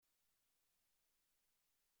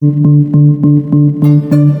Welcome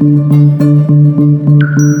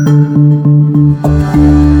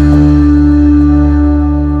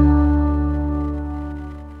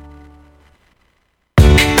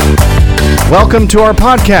to our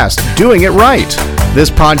podcast, Doing It Right. This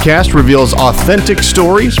podcast reveals authentic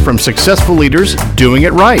stories from successful leaders doing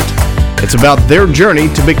it right. It's about their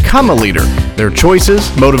journey to become a leader, their choices,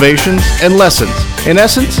 motivations, and lessons. In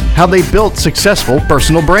essence, how they built successful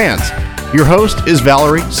personal brands. Your host is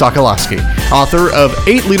Valerie Sokolowski, author of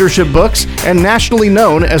 8 leadership books and nationally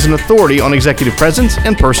known as an authority on executive presence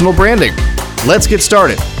and personal branding. Let's get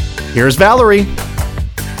started. Here's Valerie.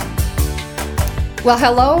 Well,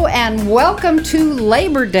 hello and welcome to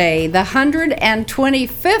Labor Day, the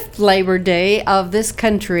 125th Labor Day of this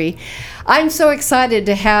country. I'm so excited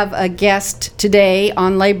to have a guest today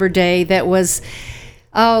on Labor Day that was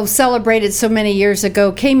celebrated so many years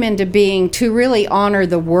ago, came into being to really honor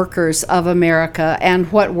the workers of America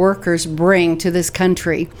and what workers bring to this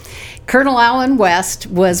country. Colonel Allen West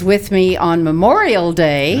was with me on Memorial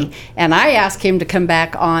Day, and I asked him to come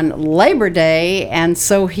back on Labor Day, and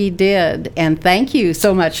so he did. And thank you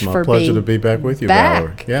so much for being back. My pleasure to be back with you,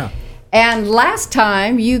 Valerie. Yeah. And last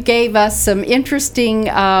time you gave us some interesting,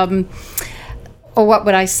 what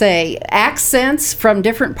would I say, accents from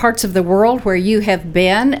different parts of the world where you have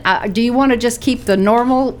been. Do you want to just keep the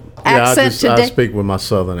normal accent today? I speak with my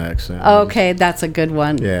southern accent. Okay, that's a good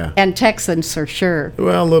one. Yeah. And Texans for sure.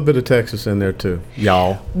 Well, a little bit of Texas in there too,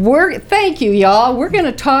 y'all. Thank you, y'all. We're going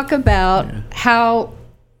to talk about how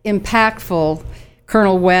impactful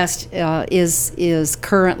Colonel West is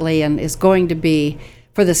currently and is going to be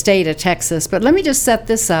for the state of Texas. But let me just set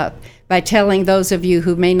this up by telling those of you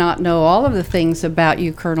who may not know all of the things about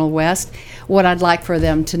you, Colonel West, what I'd like for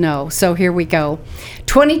them to know. So here we go.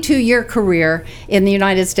 22-year career in the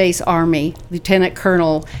United States Army, Lieutenant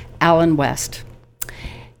Colonel Allen West.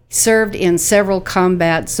 Served in several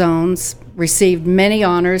combat zones, received many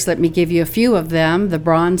honors. Let me give you a few of them. The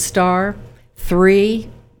Bronze Star, 3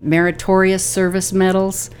 Meritorious Service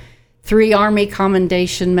Medals, 3 Army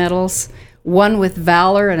Commendation Medals, 1 with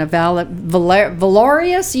Valor and a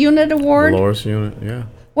Valorious Unit Award. Valorious Unit, yeah.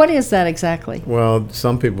 What is that exactly? Well,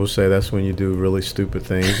 some people say that's when you do really stupid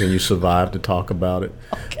things and you survive to talk about it.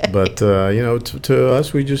 Okay. But, to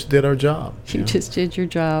us, we just did our job. You just did your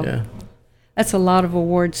job. Yeah. That's a lot of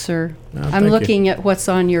awards, sir. No, I'm looking at what's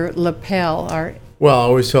on your lapel. Well, I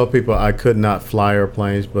always tell people I could not fly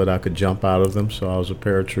airplanes, but I could jump out of them. So I was a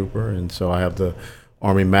paratrooper, and so I have the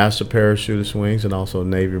Army Master Parachutist wings and also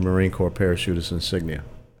Navy Marine Corps Parachutist insignia.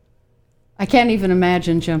 I can't even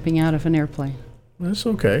imagine jumping out of an airplane. That's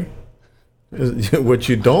okay. What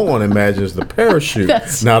you don't want to imagine is the parachute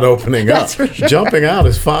not opening up. For sure. Jumping out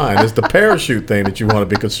is fine. It's the parachute thing that you want to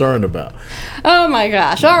be concerned about. Oh, my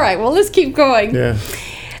gosh. All right. Well, let's keep going. Yeah.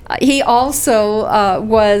 He also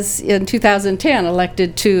was, in 2010,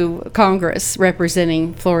 elected to Congress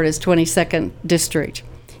representing Florida's 22nd District.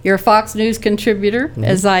 You're a Fox News contributor,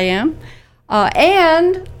 as I am,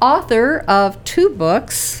 and author of 2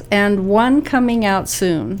 books and 1 coming out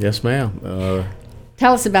soon. Yes, ma'am.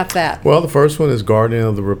 Tell us about that. Well, the first one is Guardian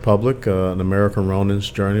of the Republic, an American Ronin's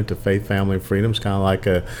journey to faith, family, and freedom. It's kind of like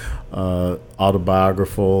a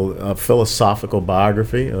autobiographical, philosophical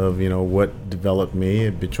biography of what developed me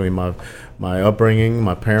between my upbringing,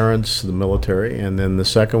 my parents, the military, and then the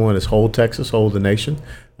second one is Hold Texas, Hold the Nation.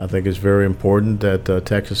 I think it's very important that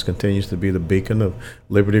Texas continues to be the beacon of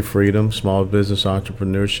liberty, freedom, small business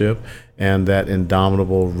entrepreneurship, and that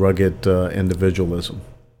indomitable, rugged individualism.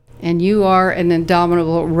 And you are an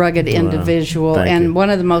indomitable, rugged individual and you. One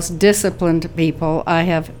of the most disciplined people I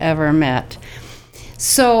have ever met.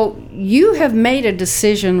 So you have made a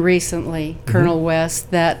decision recently, Colonel West,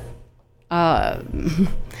 that I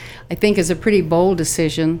think is a pretty bold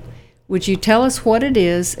decision. Would you tell us what it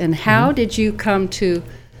is and how did you come to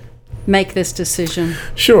make this decision?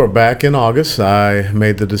 Sure. Back in August, I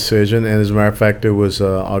made the decision, and as a matter of fact, it was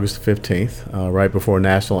August 15th, right before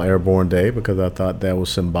National Airborne Day, because I thought that was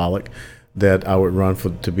symbolic that I would run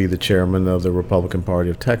to be the chairman of the Republican Party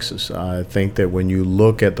of Texas. I think that when you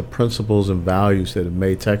look at the principles and values that have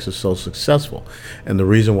made Texas so successful, and the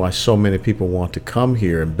reason why so many people want to come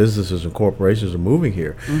here and businesses and corporations are moving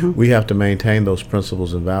here, we have to maintain those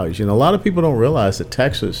principles and values. A lot of people don't realize that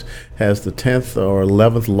Texas has the 10th or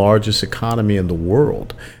 11th largest economy in the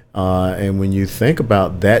world. And when you think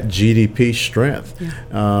about that GDP strength,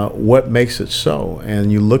 what makes it so?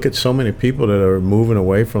 And you look at so many people that are moving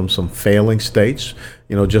away from some failing states,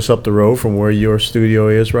 you know, just up the road from where your studio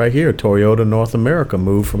is right here. Toyota North America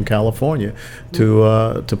moved from California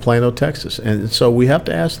to Plano, Texas. And so we have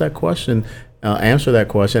to ask that question, answer that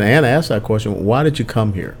question and ask that question, why did you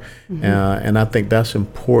come here? And I think that's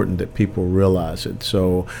important that people realize it.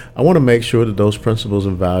 So I want to make sure that those principles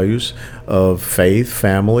and values of faith,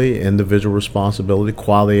 family, individual responsibility,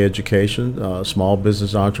 quality education, small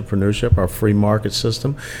business entrepreneurship, our free market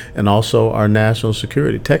system, and also our national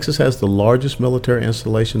security. Texas has the largest military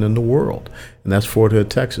installation in the world, and that's Fort Hood,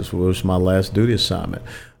 Texas, which was my last duty assignment.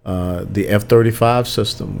 The F-35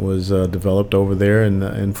 system was developed over there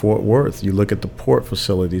in Fort Worth. You look at the port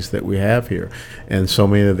facilities that we have here and so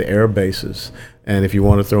many of the air bases. And if you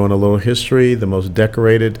want to throw in a little history, the most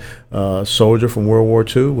decorated soldier from World War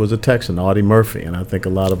II was a Texan, Audie Murphy, and I think a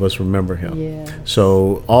lot of us remember him. Yes.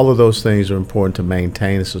 So all of those things are important to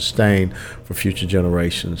maintain and sustain for future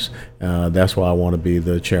generations. That's why I want to be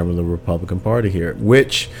the chairman of the Republican Party here,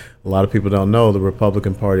 which a lot of people don't know. The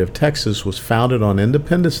Republican Party of Texas was founded on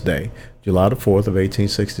Independence Day, July the 4th of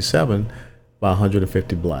 1867, by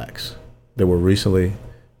 150 blacks that were recently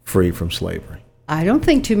freed from slavery. I don't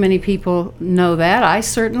think too many people know that. I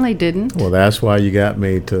certainly didn't. Well, that's why you got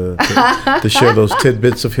me to share those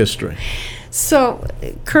tidbits of history. So,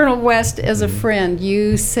 Colonel West, as a friend,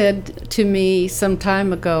 you said to me some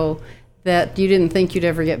time ago that you didn't think you'd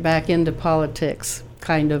ever get back into politics,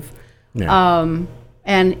 kind of. Yeah.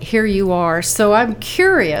 And here you are. So I'm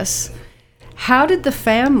curious, how did the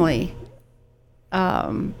family,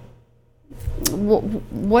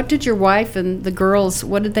 what did your wife and the girls,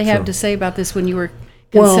 what did they have to say about this when you were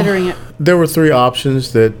considering it? There were three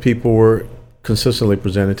options that people were consistently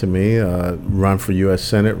presented to me: run for U.S.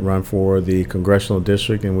 Senate, run for the congressional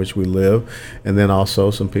district in which we live, and then also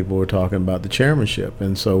some people were talking about the chairmanship.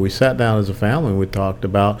 And so we sat down as a family and we talked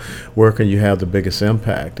about where can you have the biggest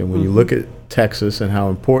impact. And when you look at Texas and how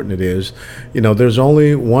important it is, there's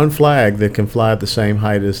only one flag that can fly at the same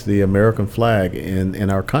height as the American flag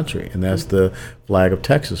in our country, and that's the flag of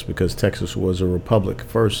Texas, because Texas was a republic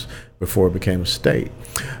first before it became a state.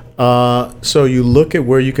 So you look at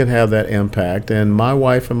where you can have that impact, and my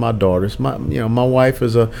wife and my daughters, my wife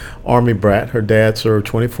is a Army brat. Her dad served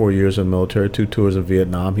 24 years in the military, 2 tours of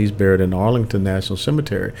Vietnam. He's buried in Arlington National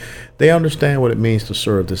Cemetery. They understand what it means to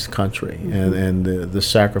serve this country and the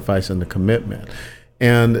sacrifice and the commitment.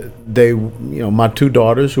 And they, my 2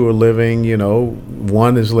 daughters who are living,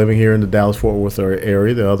 one is living here in the Dallas-Fort Worth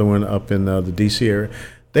area, the other one up in the D.C. area.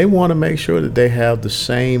 They want to make sure that they have the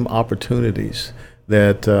same opportunities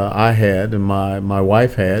that I had and my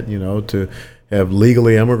wife had, to have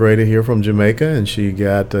legally immigrated here from Jamaica, and she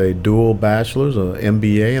got a dual bachelor's, an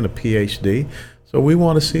MBA, and a PhD. So we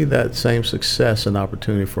want to see that same success and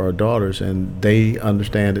opportunity for our daughters, and they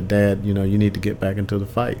understand that, Dad, you need to get back into the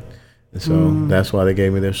fight. And so that's why they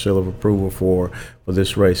gave me their seal of approval for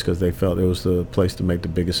this race, because they felt it was the place to make the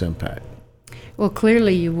biggest impact. Well,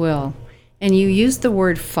 clearly you will. And you used the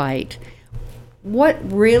word fight. What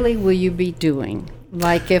really will you be doing?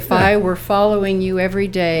 Like if I were following you every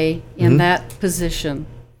day in that position,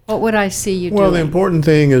 what would I see you doing? Well, the important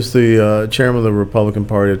thing as the chairman of the Republican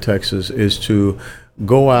Party of Texas is to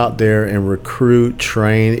go out there and recruit,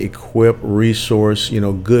 train, equip, resource,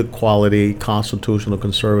 good quality constitutional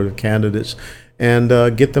conservative candidates, and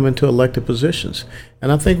get them into elected positions. And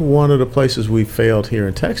I think one of the places we failed here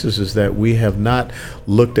in Texas is that we have not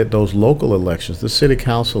looked at those local elections, the city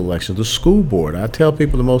council elections, the school board. I tell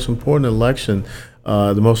people the most important election,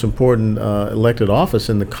 the most important elected office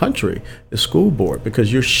in the country is school board,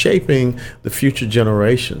 because you're shaping the future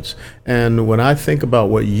generations. And when I think about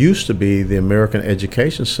what used to be the American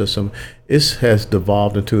education system, it has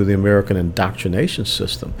devolved into the American indoctrination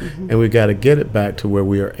system. And we've got to get it back to where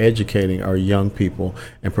we are educating our young people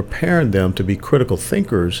and preparing them to be critical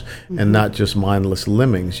thinkers and not just mindless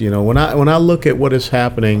lemmings. When I look at what is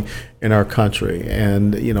happening in our country,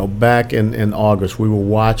 and back in August we were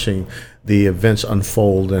watching the events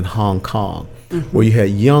unfold in Hong Kong, where you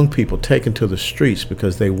had young people taken to the streets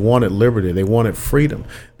because they wanted liberty, they wanted freedom.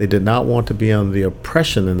 They did not want to be under the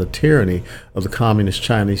oppression and the tyranny of the communist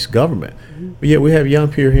Chinese government. But yet we have young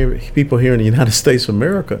people here in the United States of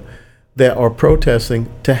America that are protesting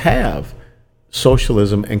to have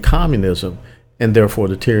socialism and communism, and therefore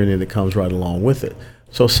the tyranny that comes right along with it.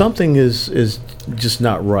 So something is just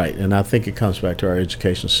not right, and I think it comes back to our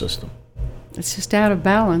education system. It's just out of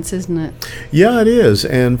balance, isn't it? Yeah, it is.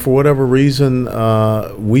 And for whatever reason,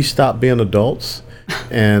 we stopped being adults,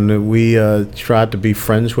 and we tried to be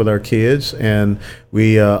friends with our kids, and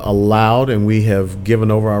we allowed and we have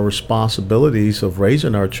given over our responsibilities of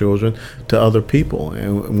raising our children to other people.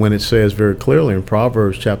 And when it says very clearly in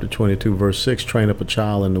Proverbs chapter 22, verse 6, train up a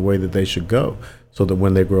child in the way that they should go, so that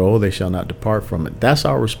when they grow old, they shall not depart from it. That's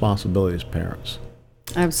our responsibility as parents.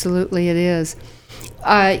 Absolutely, it is.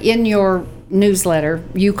 In your newsletter,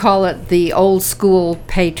 you call it the old school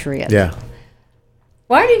Patriot. Yeah.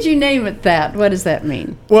 Why did you name it that? What does that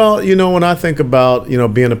mean? Well, when I think about,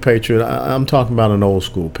 being a patriot, I'm talking about an old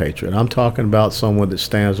school patriot. I'm talking about someone that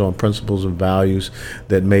stands on principles and values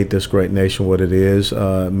that made this great nation what it is,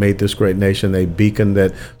 made this great nation a beacon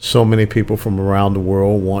that so many people from around the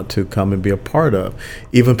world want to come and be a part of,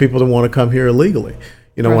 even people that want to come here illegally.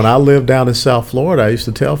 Right. When I lived down in South Florida, I used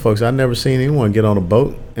to tell folks I'd never seen anyone get on a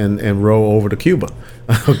boat and row over to Cuba.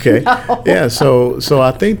 Okay. No. Yeah. So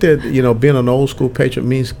I think that, being an old school patriot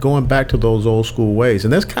means going back to those old school ways.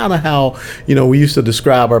 And that's kind of how, we used to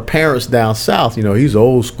describe our parents down south. He's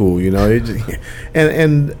old school,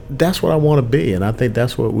 and that's what I want to be. And I think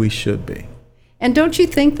that's what we should be. And don't you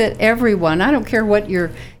think that everyone, I don't care what your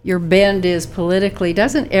bend is politically,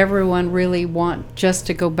 doesn't everyone really want just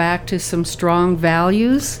to go back to some strong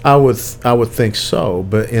values? I would think so,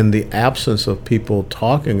 but in the absence of people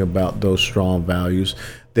talking about those strong values,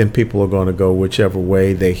 then people are going to go whichever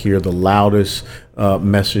way they hear the loudest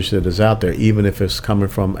message that is out there, even if it's coming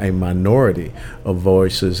from a minority of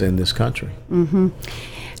voices in this country. Mm-hmm.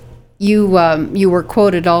 You were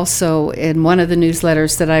quoted also in one of the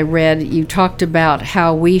newsletters that I read. You talked about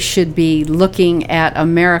how we should be looking at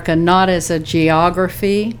America not as a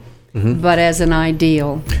geography, but as an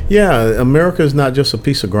ideal. Yeah, America is not just a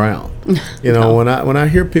piece of ground. No. when I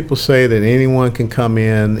hear people say that anyone can come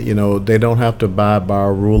in, they don't have to abide by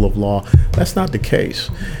our rule of law, that's not the case.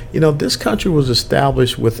 This country was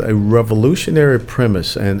established with a revolutionary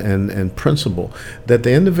premise and principle that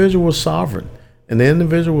the individual was sovereign. And the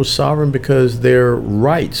individual was sovereign because their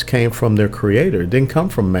rights came from their creator. It didn't come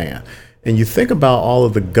from man. And you think about all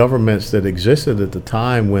of the governments that existed at the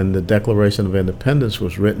time when the Declaration of Independence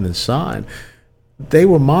was written and signed, they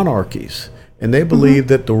were monarchies. And they believed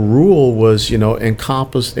that the rule was,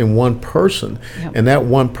 encompassed in one person. Yep. And that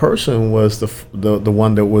one person was the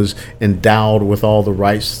one that was endowed with all the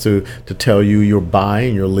rights to tell you your buy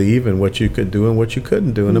and your leave and what you could do and what you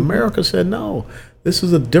couldn't do. And America said, no, this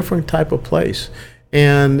is a different type of place.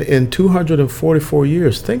 And in 244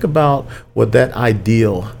 years, think about what that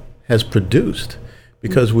ideal has produced,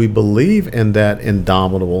 because we believe in that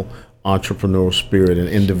indomitable entrepreneurial spirit and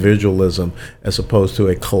individualism as opposed to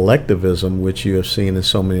a collectivism, which you have seen in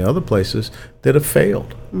so many other places that have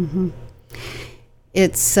failed. Mm-hmm.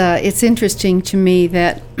 It's interesting to me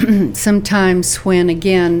that sometimes when,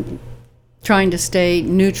 again, trying to stay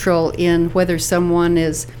neutral in whether someone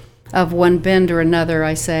is of one bend or another,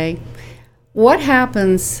 I say, what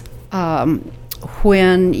happens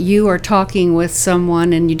when you are talking with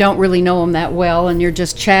someone and you don't really know them that well and you're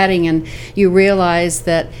just chatting and you realize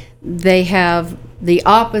that they have the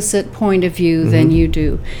opposite point of view than you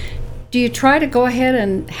do? Do you try to go ahead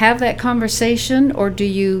and have that conversation, or do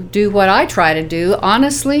you do what I try to do?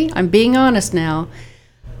 Honestly, I'm being honest now.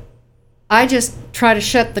 I just try to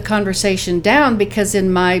shut the conversation down because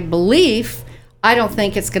in my belief, I don't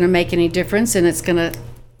think it's going to make any difference and it's going to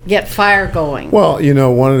get fire going. Well,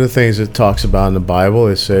 one of the things it talks about in the Bible,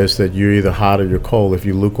 it says that you're either hot or you're cold. If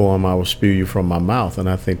you're lukewarm, I will spew you from my mouth. And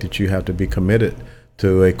I think that you have to be committed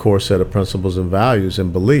to a core set of principles and values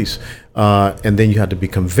and beliefs. And then you have to be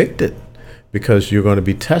convicted, because you're going to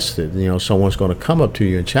be tested. Someone's going to come up to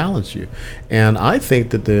you and challenge you. And I think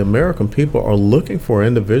that the American people are looking for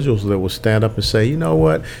individuals that will stand up and say, you know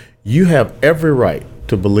what, you have every right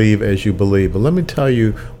to believe as you believe. But let me tell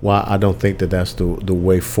you why I don't think that that's the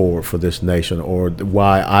way forward for this nation, or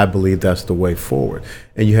why I believe that's the way forward.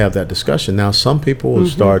 And you have that discussion. Now, some people will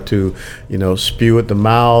start to, spew at the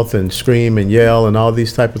mouth and scream and yell and all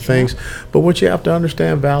these type of things. But what you have to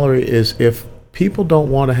understand, Valerie, is if people don't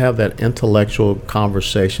want to have that intellectual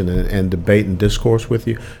conversation and debate and discourse with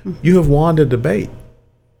you, you have won the debate.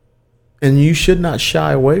 And you should not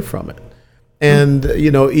shy away from it. And,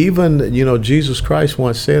 even, Jesus Christ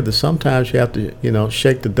once said that sometimes you have to,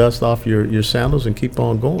 shake the dust off your sandals and keep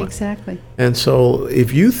on going. Exactly. And so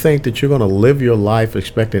if you think that you're going to live your life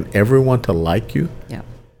expecting everyone to like you,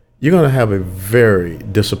 you're going to have a very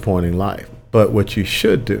disappointing life. But what you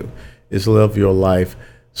should do is live your life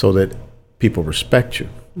so that people respect you,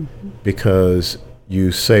 because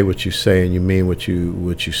you say what you say and you mean what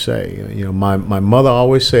you say. My mother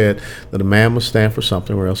always said that a man must stand for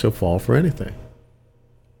something or else he'll fall for anything.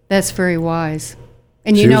 That's very wise.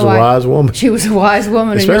 And she was a wise woman. She was a wise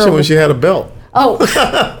woman, especially when she had a belt. Oh,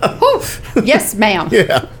 yes, ma'am.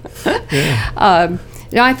 Yeah.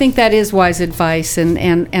 I think that is wise advice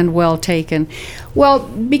and well taken. Well,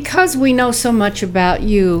 because we know so much about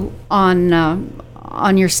you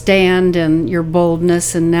on your stand and your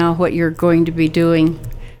boldness, and now what you're going to be doing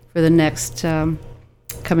for the next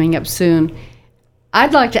coming up soon.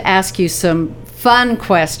 I'd like to ask you some fun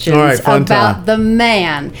questions fun about time. the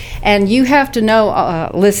man. And you have to know,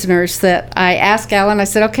 listeners, that I asked Alan, I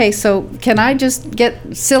said, okay, so can I just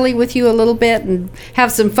get silly with you a little bit and have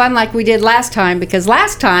some fun like we did last time? Because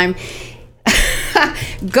last time,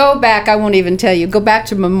 go back, I won't even tell you, go back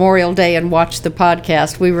to Memorial Day and watch the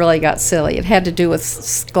podcast. We really got silly. It had to do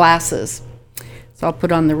with glasses. So I'll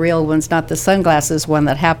put on the real ones, not the sunglasses one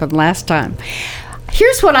that happened last time.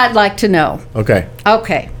 Here's what I'd like to know.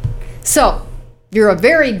 Okay. So, you're a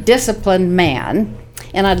very disciplined man,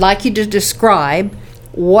 and I'd like you to describe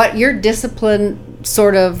what your discipline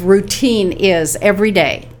sort of routine is every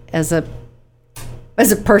day as a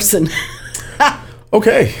person.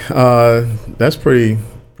 Okay, that's pretty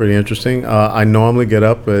interesting. I normally get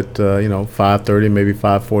up at 5:30, maybe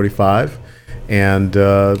 5:45, and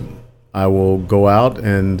I will go out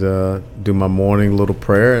and do my morning little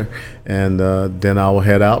prayer, and then I will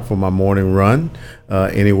head out for my morning run,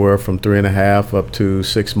 anywhere from 3.5 up to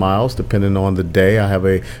 6 miles, depending on the day. I have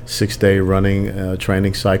a 6-day running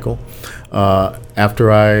training cycle.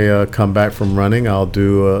 After I come back from running, I'll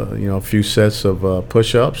do a few sets of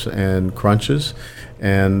push-ups and crunches.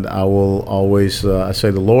 And I will always, I say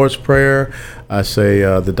the Lord's Prayer, I say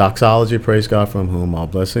the doxology, praise God from whom all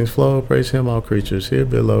blessings flow, praise Him, all creatures here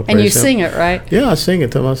below, praise And you Him. sing it, right? Yeah, I sing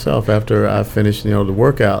it to myself after I finish, the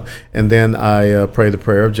workout. And then I pray the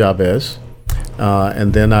prayer of Jabez.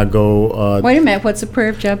 And then I go... Wait a minute, what's the prayer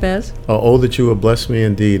of Jabez? Oh, that you would bless me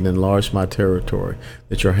indeed and enlarge my territory,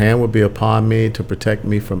 that your hand would be upon me to protect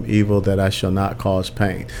me from evil, that I shall not cause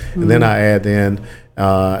pain. Mm-hmm. And then I add in,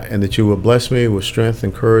 and that you will bless me with strength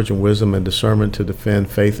and courage and wisdom and discernment to defend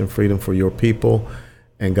faith and freedom for your people.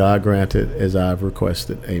 And God grant it as I've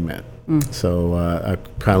requested. Amen. So I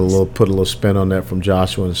kind of put a little spin on that from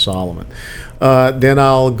Joshua and Solomon. Then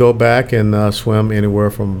I'll go back and swim anywhere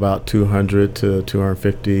from about 200 to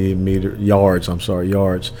 250 yards in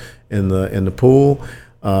the pool.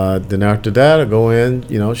 Then after that, I go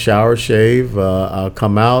in, shower, shave. I'll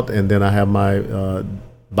come out, and then I have my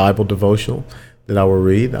Bible devotional that I will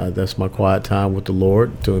read. That's my quiet time with the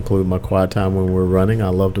Lord, to include my quiet time when we're running. I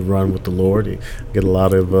love to run with the Lord. You get a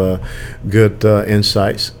lot of good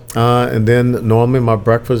insights. And then normally my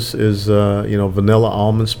breakfast is, vanilla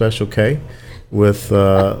almond Special K with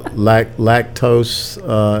lactose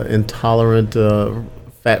intolerant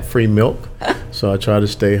fat-free milk. So I try to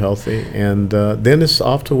stay healthy. And then it's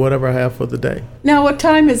off to whatever I have for the day. Now, what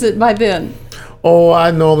time is it by then? Oh, I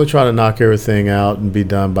normally try to knock everything out and be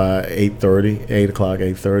done by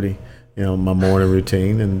 8:30, my morning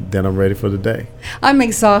routine, and then I'm ready for the day. I'm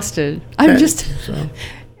exhausted.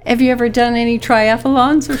 Have you ever done any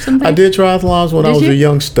triathlons or something? I did triathlons when I was a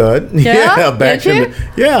young stud. Yeah, back in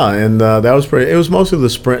and that was pretty. It was mostly the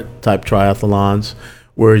sprint type triathlons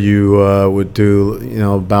where you would do,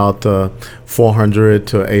 about 400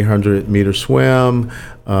 to 800 meter swim.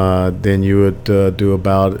 Then you would do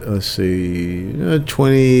about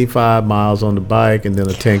 25 miles on the bike, and then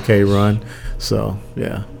a 10K run. So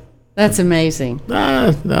yeah. That's amazing.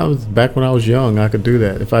 That was back when I was young. I could do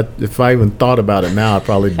that. If I even thought about it now, I'd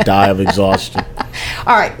probably die of exhaustion.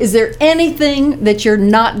 All right. Is there anything that you're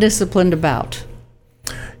not disciplined about?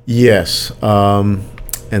 Yes, and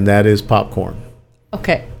that is popcorn.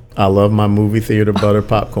 Okay. I love my movie theater butter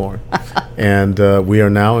popcorn. And we are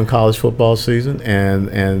now in college football season,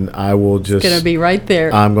 and I will just... It's going to be right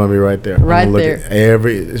there. I'm going to be right there. Right there.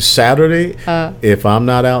 Every Saturday, if I'm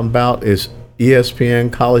not out and about, it's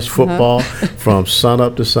ESPN college football from sun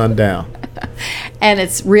up to sundown. And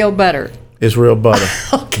it's real butter. It's real butter.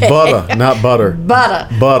 Okay. Butter, not butter. Butter.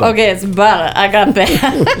 Okay, it's butter. I got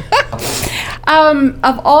that.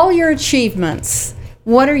 Of all your achievements,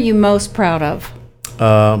 what are you most proud of?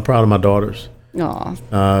 I'm proud of my daughters.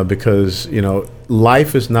 Aw. Because,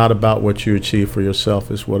 life is not about what you achieve for yourself.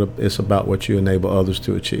 It's about what you enable others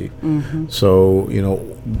to achieve. Mm-hmm. So,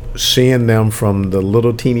 seeing them from the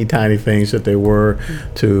little teeny tiny things that they were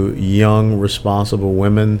to young, responsible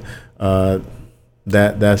women,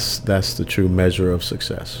 that's the true measure of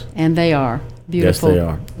success. And they are beautiful. Yes, they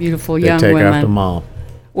are. Beautiful they young take women. After mom.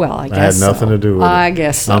 Well, I guess I had nothing to do with it. I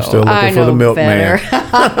guess so. I'm still looking for the milkman.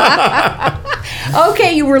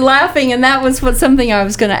 Okay, you were laughing, and that was something I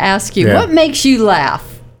was going to ask you. Yeah. What makes you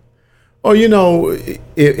laugh? Oh,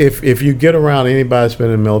 if you get around anybody that's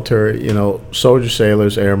been in the military, soldiers,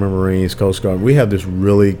 sailors, airmen, Marines, Coast Guard, we have this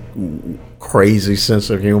really crazy sense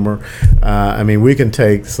of humor. We can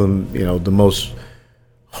take some, the most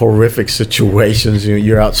horrific situations.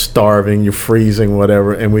 You're out starving, you're freezing,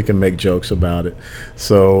 whatever, and we can make jokes about it.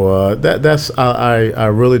 So I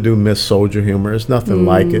really do miss soldier humor. It's nothing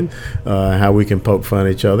like it. How we can poke fun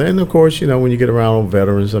at each other, and of course, when you get around old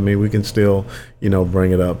veterans, I mean, we can still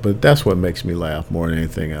bring it up. But that's what makes me laugh more than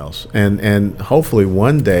anything else. And hopefully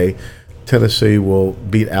one day, Tennessee will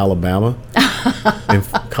beat Alabama in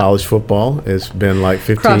college football. It's been like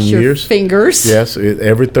 15 Cross years. your fingers. Yes,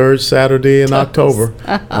 every third Saturday in October.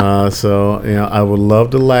 So I would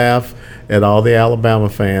love to laugh at all the Alabama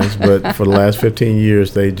fans, but for the last 15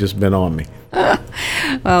 years, they've just been on me.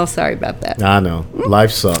 Well, sorry about that. I know.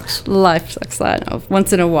 Life sucks. Life sucks, I know.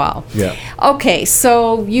 Once in a while. Yeah. Okay,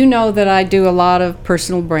 so you know that I do a lot of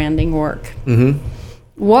personal branding work. Mm-hmm.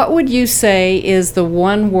 What would you say is the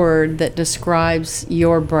one word that describes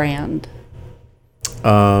your brand?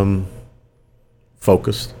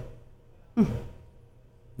 Focused.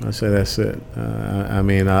 I say that's it.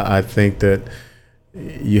 I think that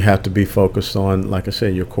you have to be focused on, like I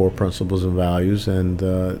said, your core principles and values, and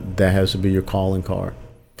that has to be your calling card.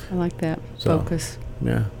 I like that. So, focus.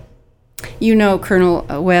 Yeah. You know, Colonel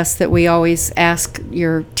West, that we always ask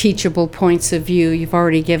your teachable points of view. You've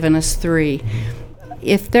already given us 3. Mm-hmm.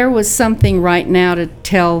 If there was something right now to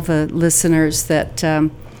tell the listeners that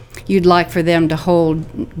you'd like for them to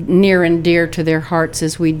hold near and dear to their hearts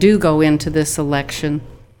as we do go into this election,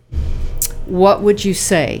 what would you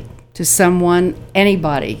say to someone,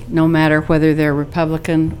 anybody, no matter whether they're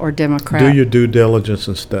Republican or Democrat? Do your due diligence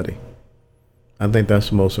and study. I think that's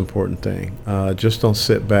the most important thing. Just don't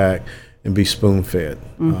sit back and be spoon-fed.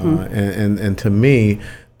 Mm-hmm. And to me,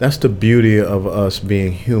 that's the beauty of us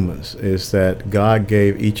being humans, is that God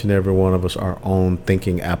gave each and every one of us our own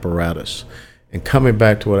thinking apparatus. And coming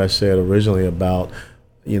back to what I said originally about,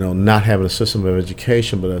 not having a system of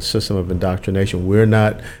education, but a system of indoctrination, we're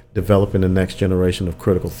not developing the next generation of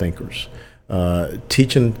critical thinkers.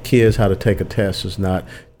 Teaching kids how to take a test is not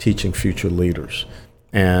teaching future leaders.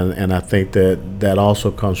 And I think that also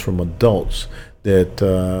comes from adults that,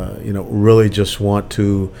 really just want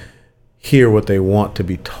to hear what they want to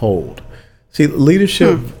be told. See,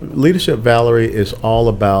 leadership, Valerie, is all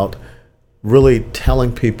about really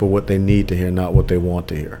telling people what they need to hear, not what they want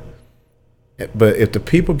to hear. But if the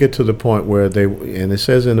people get to the point where and it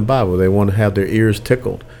says in the Bible, they want to have their ears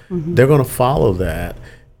tickled, they're going to follow that,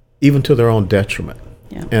 even to their own detriment.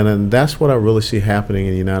 Yeah. And that's what I really see happening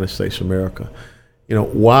in the United States of America.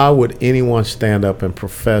 Why would anyone stand up and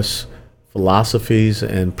profess philosophies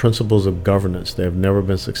and principles of governance that have never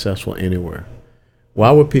been successful anywhere?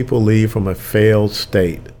 Why would people leave from a failed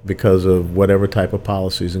state because of whatever type of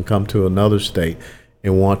policies and come to another state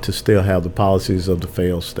and want to still have the policies of the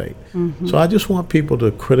failed state? Mm-hmm. So I just want people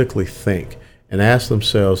to critically think and ask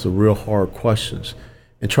themselves the real hard questions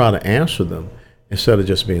and try to answer them instead of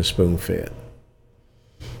just being spoon-fed.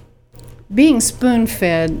 Being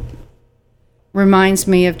spoon-fed reminds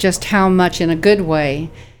me of just how much, in a good way,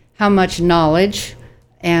 how much knowledge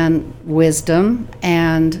and wisdom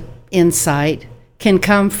and insight can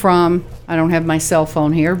come from, I don't have my cell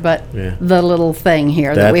phone here, but the little thing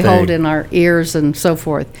here that we hold in our ears and so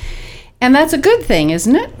forth. And that's a good thing,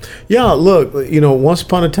 isn't it? Yeah, look, once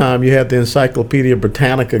upon a time you had the Encyclopedia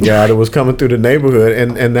Britannica guy that was coming through the neighborhood,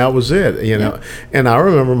 and that was it, Yeah. And I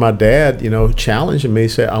remember my dad, challenging me,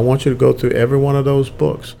 said, I want you to go through every one of those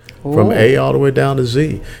books. From A all the way down to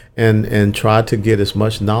Z, and try to get as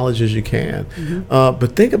much knowledge as you can. Mm-hmm.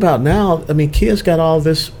 But think about now, kids got all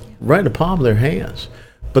this right in the palm of their hands,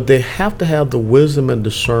 but they have to have the wisdom and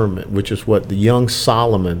discernment, which is what the young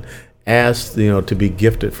Solomon asked, to be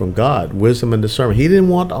gifted from God, wisdom and discernment. He didn't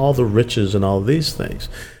want all the riches and all these things.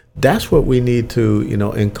 That's what we need to,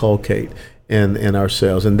 inculcate in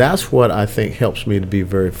ourselves. And that's what I think helps me to be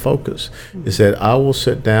very focused, is that I will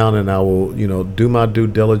sit down and I will, do my due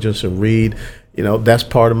diligence and read. That's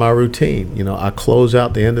part of my routine. I close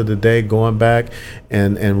out the end of the day going back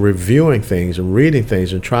and reviewing things and reading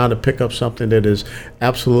things and trying to pick up something that is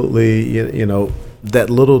absolutely, that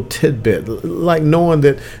little tidbit, like knowing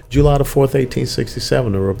that July the 4th,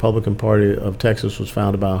 1867, the Republican Party of Texas was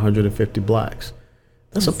founded by 150 blacks.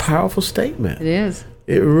 That's a powerful statement. It is.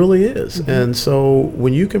 It really is. Mm-hmm. And so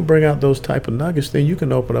when you can bring out those type of nuggets, then you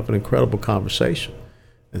can open up an incredible conversation.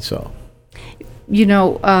 And so,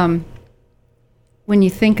 when you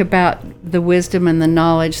think about the wisdom and the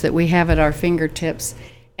knowledge that we have at our fingertips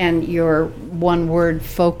and your one word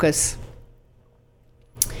focus,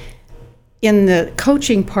 in the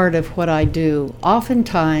coaching part of what I do,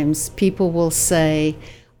 oftentimes people will say,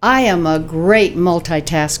 I am a great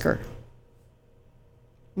multitasker.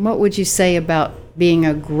 What would you say about being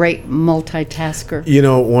a great multitasker?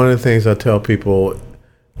 One of the things I tell people,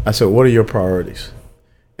 I said, what are your priorities?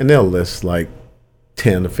 And they'll list like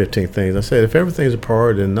 10 to 15 things. I said, if everything's a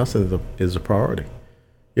priority, then nothing is a priority.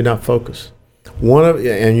 You're not focused.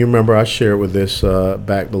 And you remember I shared with this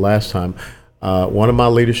back the last time, one of my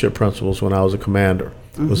leadership principles when I was a commander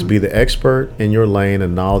was to be the expert in your lane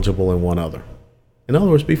and knowledgeable in one other. In other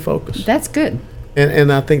words, be focused. That's good.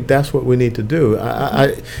 And I think that's what we need to do.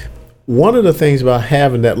 One of the things about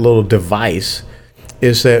having that little device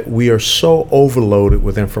is that we are so overloaded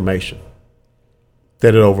with information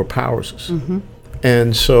that it overpowers us.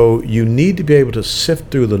 And so you need to be able to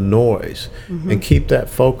sift through the noise and keep that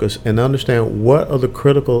focus and understand what are the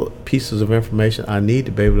critical pieces of information I need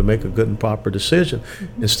to be able to make a good and proper decision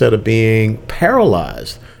instead of being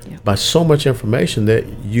paralyzed by so much information that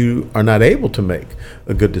you are not able to make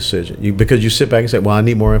a good decision. Because you sit back and say, well, I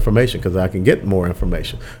need more information because I can get more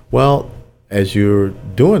information. Well, as you're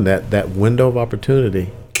doing that, that window of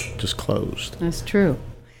opportunity just closed. That's true.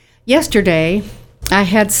 Yesterday, I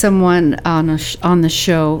had someone on the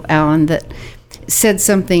show, Alan, that said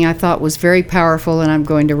something I thought was very powerful, and I'm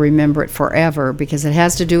going to remember it forever because it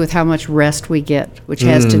has to do with how much rest we get, which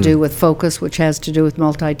has to do with focus, which has to do with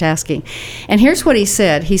multitasking. And here's what he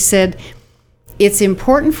said. He said, it's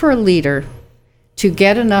important for a leader to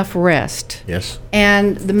get enough rest. Yes.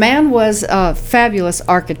 And the man was a fabulous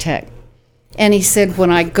architect. And he said,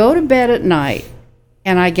 when I go to bed at night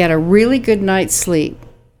and I get a really good night's sleep,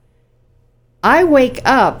 I wake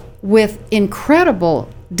up with incredible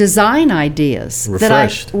design ideas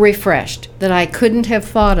refreshed that I couldn't have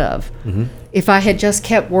thought of if I had just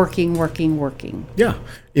kept working. Yeah.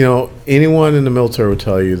 You know, anyone in the military will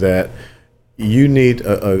tell you that you need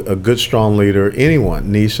a good, strong leader.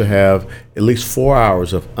 Anyone needs to have at least 4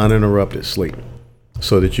 hours of uninterrupted sleep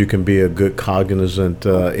so that you can be a good, cognizant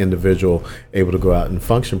individual able to go out and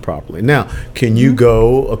function properly. Now, can you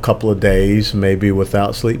go a couple of days maybe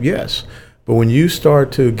without sleep? Yes. But when you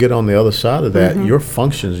start to get on the other side of that, your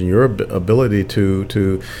functions and your ability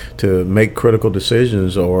to make critical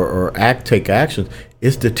decisions or take actions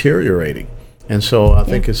is deteriorating. And so I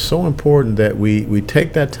think it's so important that we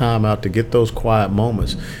take that time out to get those quiet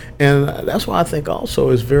moments. And that's why I think also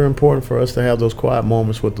it's very important for us to have those quiet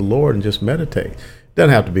moments with the Lord and just meditate. It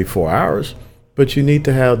doesn't have to be 4 hours, but you need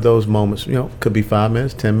to have those moments. You know, could be 5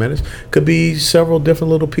 minutes, 10 minutes, could be several different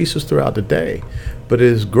little pieces throughout the day. But it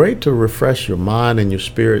is great to refresh your mind and your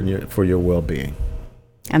spirit and for your well-being.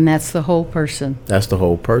 And that's the whole person. That's the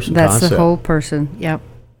whole person That's concept. the whole person, yep.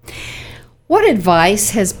 What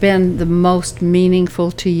advice has been the most meaningful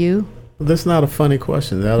to you? That's not a funny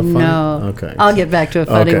question. Is that a funny? No. Okay. I'll get back to a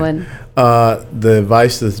funny one. The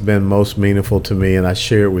advice that's been most meaningful to me, and I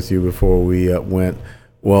shared with you before we went,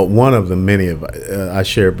 well, one of the many of I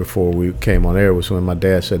shared before we came on air was when my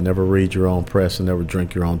dad said, never read your own press and never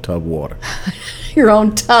drink your own tub water. Your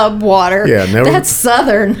own tub water. Yeah, never. That's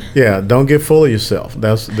Southern. Yeah, don't get full of yourself.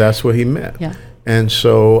 That's what he meant. Yeah. And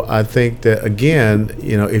so I think that, again,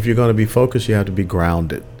 you know, if you're going to be focused, you have to be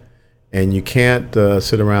grounded. And you can't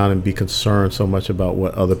sit around and be concerned so much about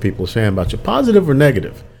what other people are saying about you, positive or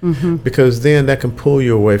negative, because then that can pull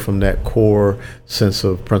you away from that core sense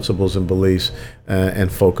of principles and beliefs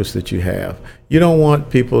and focus that you have. You don't want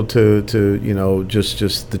people to you know, just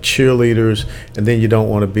the cheerleaders, and then you don't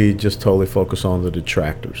want to be just totally focused on the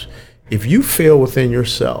detractors. If you feel within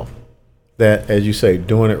yourself that, as you say,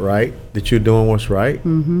 doing it right, that you're doing what's right,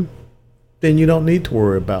 then you don't need to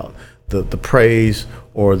worry about the praise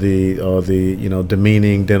or the you know,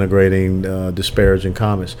 demeaning, denigrating, disparaging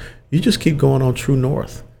comments. You just keep going on true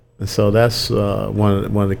north. And so that's one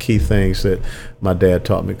of the key things that my dad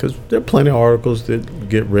taught me, because there are plenty of articles that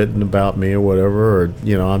get written about me or whatever, or,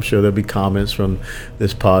 you know, I'm sure there'll be comments from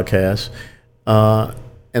this podcast.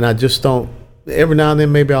 And I just don't, every now and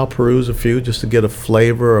then maybe I'll peruse a few just to get a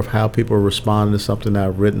flavor of how people are responding to something that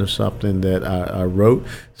I've written or something that I wrote,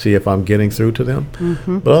 see if I'm getting through to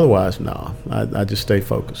them. But otherwise, no, I just stay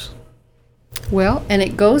focused. Well, and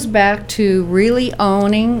it goes back to really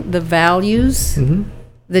owning the values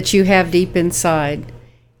that you have deep inside.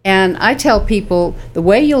 And I tell people the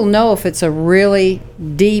way you'll know if it's a really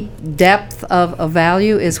deep depth of a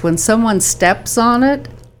value is when someone steps on it.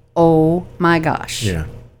 Oh my gosh. Yeah.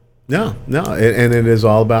 No, and it is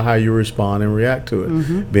all about how you respond and react to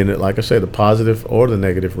it, being it, like I say, the positive or the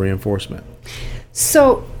negative reinforcement.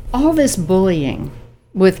 So all this bullying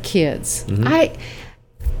with kids,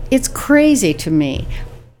 it's crazy to me.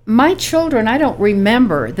 My children, I don't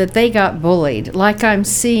remember that they got bullied like I'm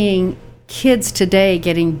seeing kids today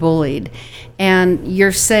getting bullied. And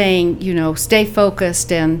you're saying, you know, stay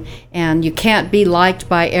focused and you can't be liked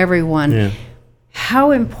by everyone. Yeah.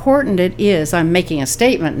 How important it is, I'm making a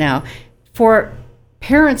statement now, for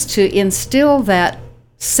parents to instill that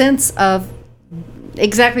sense of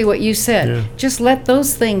exactly what you said. Yeah. Just let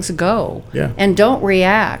those things go Yeah. and don't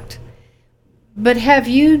react. But have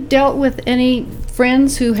you dealt with any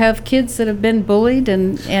friends who have kids that have been bullied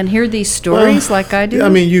and hear these stories like I do? I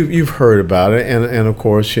mean, you've heard about it, and of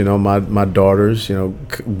course, my daughters,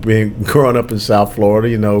 growing up in South Florida,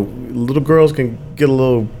 little girls can get a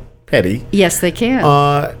little petty. Yes, they can.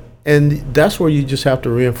 And that's where you just have to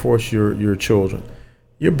reinforce your children.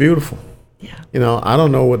 You're beautiful. Yeah. I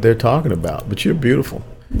don't know what they're talking about, but you're beautiful.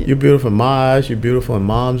 Yeah. You're beautiful in my eyes. You're beautiful in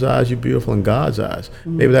Mom's eyes. You're beautiful in God's eyes.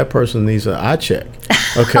 Maybe that person needs an eye check.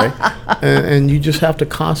 Okay. and you just have to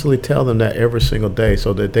constantly tell them that every single day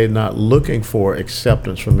so that they're not looking for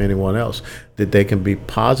acceptance from anyone else, that they can be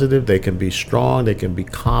positive, they can be strong, they can be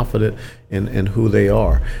confident in who they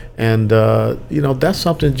are. And, that's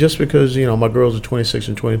something just because, my girls are 26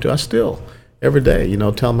 and 22, I still every day,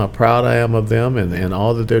 tell them how proud I am of them and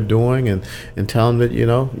all that they're doing and tell them that,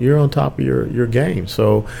 you're on top of your game.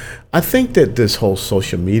 So I think that this whole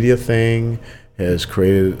social media thing has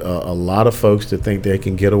created a lot of folks that think they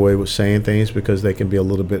can get away with saying things because they can be a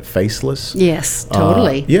little bit faceless. Yes,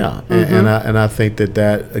 totally. Yeah. Mm-hmm. And I think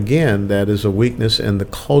that again, that is a weakness in the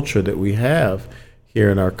culture that we have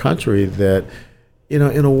here in our country that, in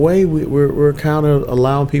a way we're kind of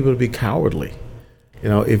allowing people to be cowardly.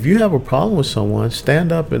 If you have a problem with someone,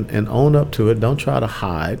 stand up and own up to it. Don't try to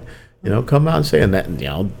hide. Come out and say. And that,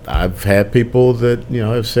 I've had people that,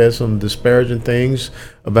 have said some disparaging things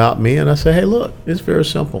about me. And I say, hey, look, it's very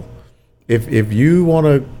simple. If you want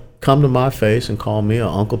to come to my face and call me an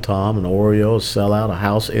Uncle Tom, an Oreo, a sellout, a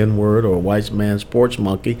house N-word, or a white man's porch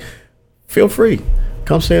monkey, feel free.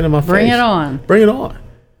 Come say it in my face. Bring it on. Bring it on.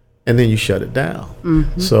 And then you shut it down.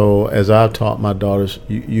 Mm-hmm. So as I've taught my daughters,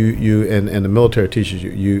 you and the military teaches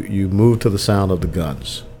you move to the sound of the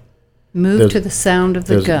guns. To the sound of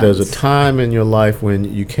the guns. There's a time in your life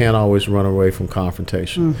when you can't always run away from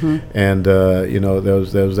confrontation. Mm-hmm. And there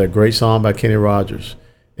was that great song by Kenny Rogers.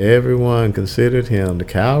 Everyone considered him the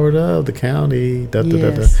coward of the county.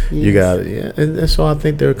 Yes. You got it. Yeah. And so I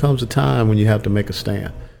think there comes a time when you have to make a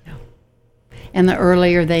stand. And the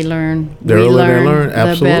earlier they learn, absolutely.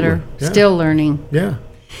 The better. Yeah. Still learning. Yeah.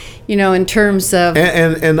 In terms of...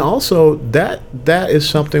 And also, that is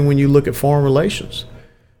something when you look at foreign relations.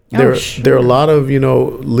 There are a lot of,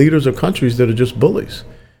 leaders of countries that are just bullies.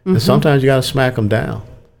 Mm-hmm. And sometimes you got to smack them down.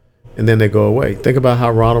 And then they go away. Think about how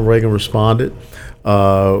Ronald Reagan responded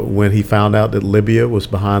when he found out that Libya was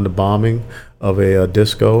behind the bombing of a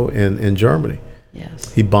disco in Germany.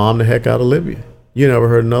 Yes. He bombed the heck out of Libya. You never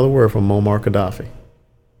heard another word from Muammar Gaddafi.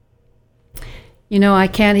 I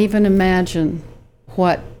can't even imagine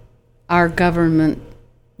what our government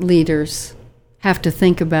leaders have to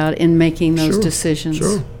think about in making those decisions.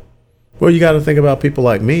 Sure. Well, you got to think about people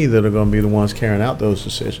like me that are going to be the ones carrying out those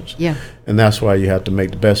decisions. Yeah. And that's why you have to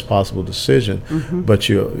make the best possible decision. Mm-hmm. But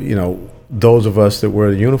those of us that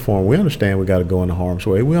wear the uniform, we understand we got to go into harm's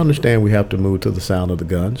way. We understand we have to move to the sound of the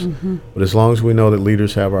guns. Mm-hmm. But as long as we know that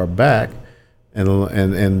leaders have our back,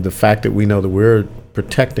 and the fact that we know that we're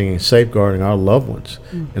protecting and safeguarding our loved ones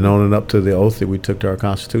and owning up to the oath that we took to our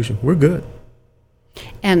Constitution, we're good.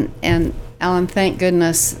 And Alan, thank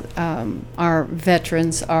goodness our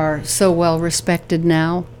veterans are so well respected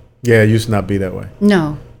now. Yeah, it used to not be that way.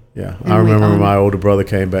 No. Yeah, I remember when my older brother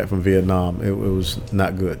came back from Vietnam. It was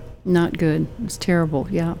not good. Not good. It was terrible,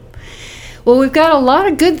 yeah. Well, we've got a lot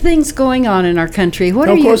of good things going on in our country. Of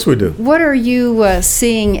course we do. What are you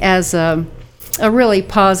seeing as a really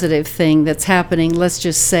positive thing that's happening, let's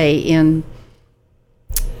just say, in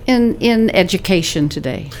education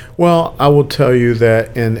today? Well, I will tell you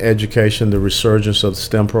that in education, the resurgence of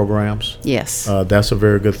STEM programs. Yes. That's a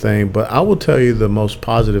very good thing. But I will tell you the most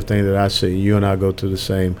positive thing that I see, you and I go to the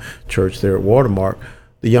same church there at Watermark,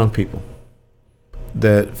 the young people.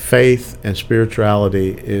 That faith and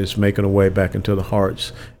spirituality is making a way back into the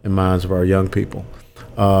hearts and minds of our young people.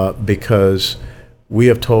 Because we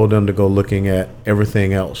have told them to go looking at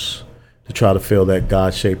everything else to try to fill that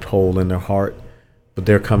God-shaped hole in their heart, but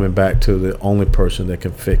they're coming back to the only person that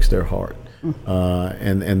can fix their heart.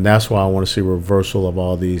 And that's why I want to see a reversal of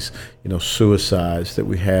all these, suicides that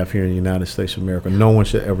we have here in the United States of America. No one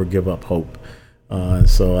should ever give up hope. And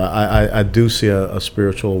so I do see a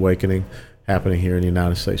spiritual awakening happening here in the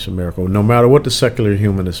United States of America, no matter what the secular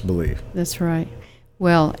humanists believe. That's right.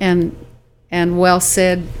 Well, and well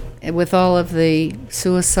said. With all of the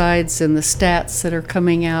suicides and the stats that are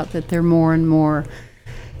coming out, that they're more and more.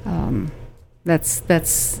 That's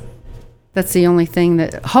the only thing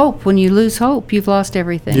that hope. When you lose hope, you've lost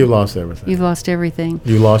everything. You've lost everything. You've lost everything.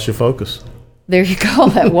 You lost your focus. There you go.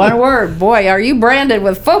 That one word. Boy, are you branded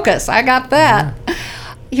with focus. I got that.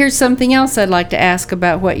 Here's something else I'd like to ask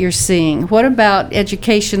about what you're seeing. What about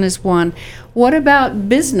education is one? What about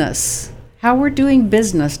business? How we're doing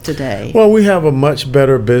business today? Well, we have a much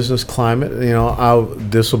better business climate.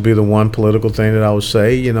 This will be the one political thing that I would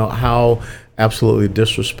say. How absolutely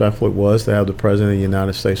disrespectful it was to have the President of the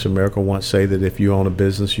United States of America once say that if you own a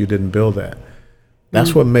business, you didn't build that.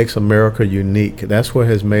 That's what makes America unique. That's what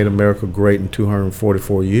has made America great in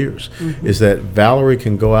 244 years, is that Valerie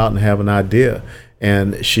can go out and have an idea,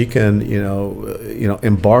 and she can,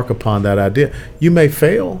 embark upon that idea. You may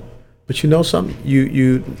fail, but you know something?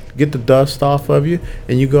 You get the dust off of you,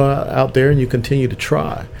 and you go out there and you continue to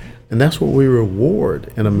try. And that's what we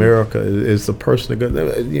reward in America, is the person that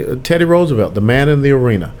goes. Teddy Roosevelt, the man in the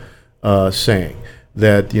arena, saying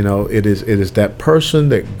that it is that person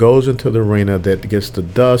that goes into the arena that gets the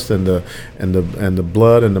dust and the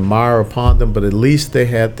blood and the mire upon them, but at least they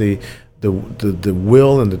had the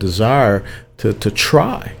will and the desire to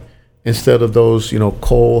try, instead of those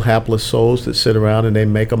cold, hapless souls that sit around and they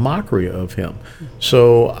make a mockery of him.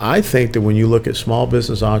 So I think that when you look at small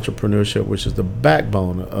business entrepreneurship, which is the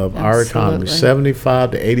backbone of our economy,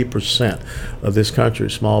 75 to 80% of this country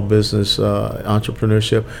is small business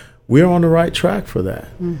entrepreneurship. We're on the right track for that.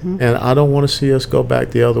 And I don't want to see us go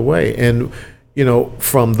back the other way. And,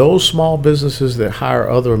 from those small businesses that hire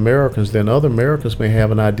other Americans, then other Americans may have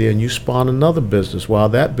an idea and you spawn another business while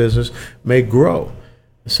that business may grow.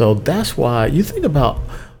 So that's why you think about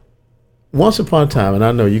once upon a time, and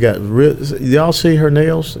I know you got y'all see her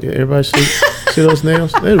nails? Everybody see those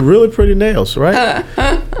nails? They're really pretty nails, right?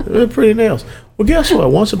 Really pretty nails. Well, guess what?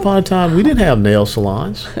 Once upon a time, we didn't have nail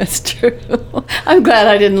salons. That's true. I'm glad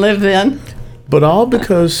I didn't live then. But all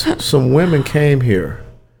because some women came here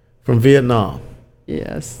from Vietnam.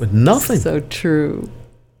 Yes. With nothing. So true.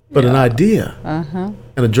 But an idea.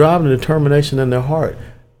 And a drive and a determination in their heart.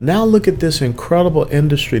 Now look at this incredible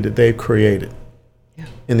industry that they've created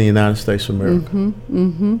in the United States of America.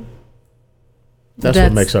 That's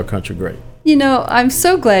what makes our country great. I'm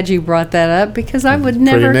so glad you brought that up, because I would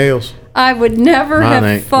never. Pretty nails. I would never Mine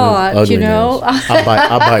have thought, ugly nails. I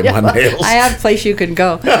bite my nails. I have a place you can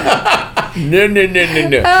go. No.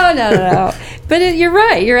 Oh, no. But you're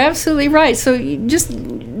right. You're absolutely right. So you just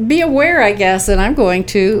be aware, I guess, and I'm going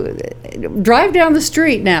to drive down the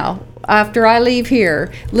street now after I leave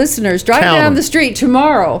here. Listeners, drive down the street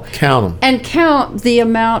tomorrow. Count them. And count the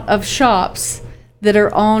amount of shops that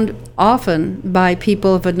are owned often by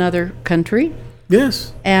people of another country.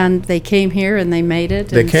 Yes. And they came here and they made it.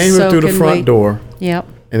 They came here through the front door. Yep.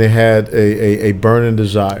 And they had a burning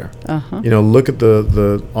desire. Look at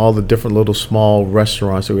all the different little small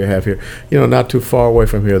restaurants that we have here. Not too far away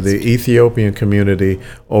from here, the Ethiopian community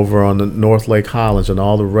over on the North Lake Highlands, and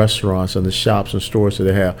all the restaurants and the shops and stores that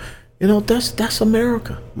they have. That's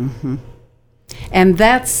America. And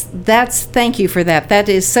that's thank you for that. That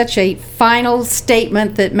is such a final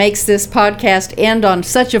statement that makes this podcast end on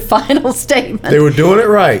such a final statement. They were doing it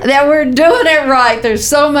right. That we're doing it right. There's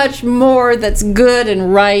so much more that's good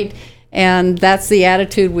and right, and that's the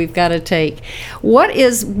attitude we've got to take.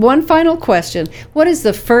 One final question. What is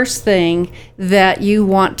the first thing that you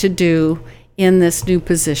want to do in this new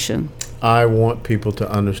position? I want people to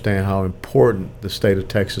understand how important the state of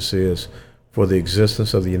Texas is for the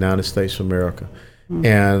existence of the United States of America.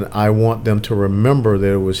 And I want them to remember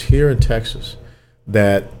that it was here in Texas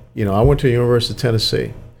that, I went to the University of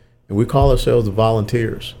Tennessee, and we call ourselves the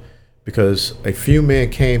Volunteers, because a few men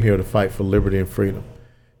came here to fight for liberty and freedom.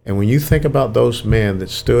 And when you think about those men that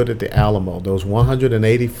stood at the Alamo, those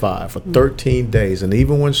 185 for 13 days, and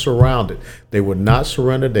even when surrounded, they would not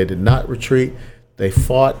surrender, they did not retreat, they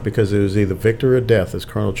fought because it was either victory or death, as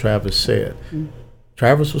Colonel Travis said.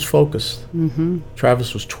 Travis was focused.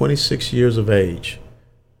 Travis was 26 years of age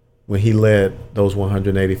when he led those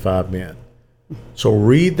 185 men. So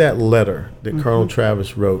read that letter that Colonel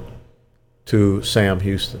Travis wrote to Sam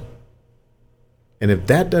Houston. And if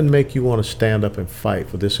that doesn't make you want to stand up and fight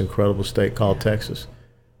for this incredible state called Texas,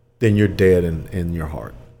 then you're dead in your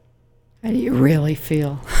heart. How do you really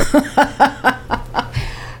feel?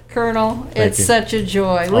 Colonel, it's such a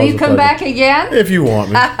joy. Will you come back again? If you want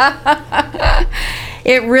me.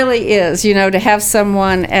 It really is, to have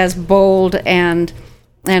someone as bold and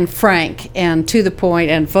frank and to the point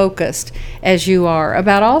and focused as you are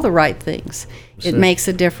about all the right things. It makes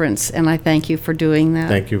a difference, and I thank you for doing that.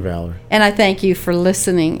 Thank you, Valerie. And I thank you for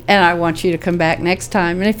listening, and I want you to come back next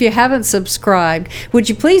time. And if you haven't subscribed, would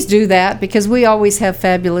you please do that, because we always have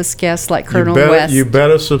fabulous guests like Colonel West. You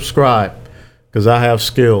better subscribe, because I have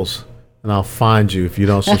skills and I'll find you if you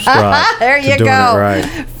don't subscribe. There you to Doing go. It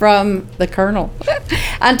Right. From the Colonel.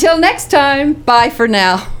 Until next time, bye for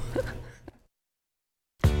now.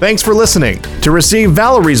 Thanks for listening. To receive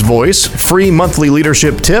Valerie's voice, free monthly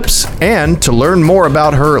leadership tips, and to learn more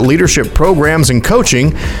about her leadership programs and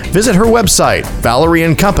coaching, visit her website,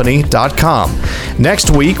 valerieandcompany.com. Next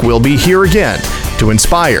week, we'll be here again to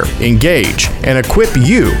inspire, engage, and equip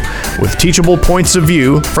you with teachable points of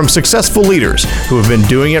view from successful leaders who have been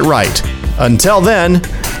doing it right. Until then,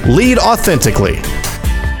 lead authentically.